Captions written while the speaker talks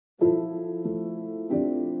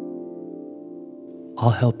I'll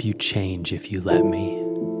help you change if you let me.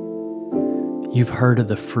 You've heard of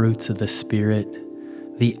the fruits of the Spirit,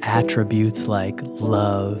 the attributes like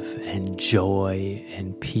love and joy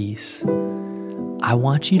and peace. I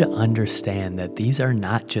want you to understand that these are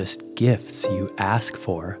not just gifts you ask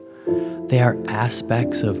for. They are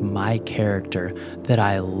aspects of my character that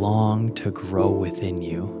I long to grow within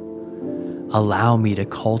you. Allow me to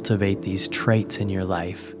cultivate these traits in your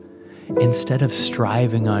life. Instead of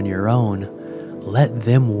striving on your own, let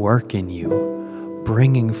them work in you,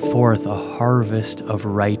 bringing forth a harvest of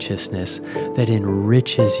righteousness that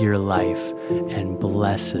enriches your life and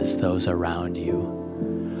blesses those around you.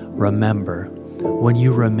 Remember, when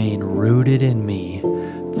you remain rooted in me,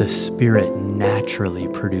 the Spirit naturally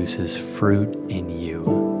produces fruit in you.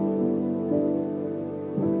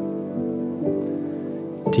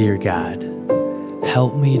 Dear God,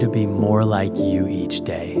 help me to be more like you each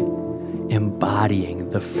day, embodying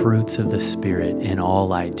the fruits of the Spirit in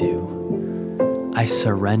all I do. I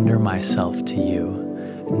surrender myself to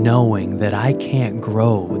you, knowing that I can't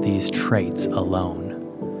grow these traits alone.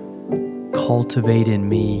 Cultivate in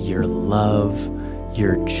me your love,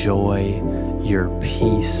 your joy, your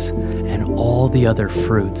peace, and all the other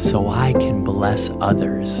fruits so I can bless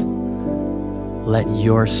others. Let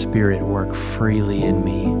your Spirit work freely in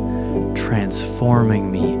me, transforming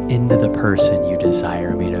me into the person you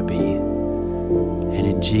desire me to be. And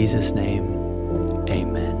in Jesus' name,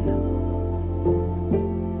 amen.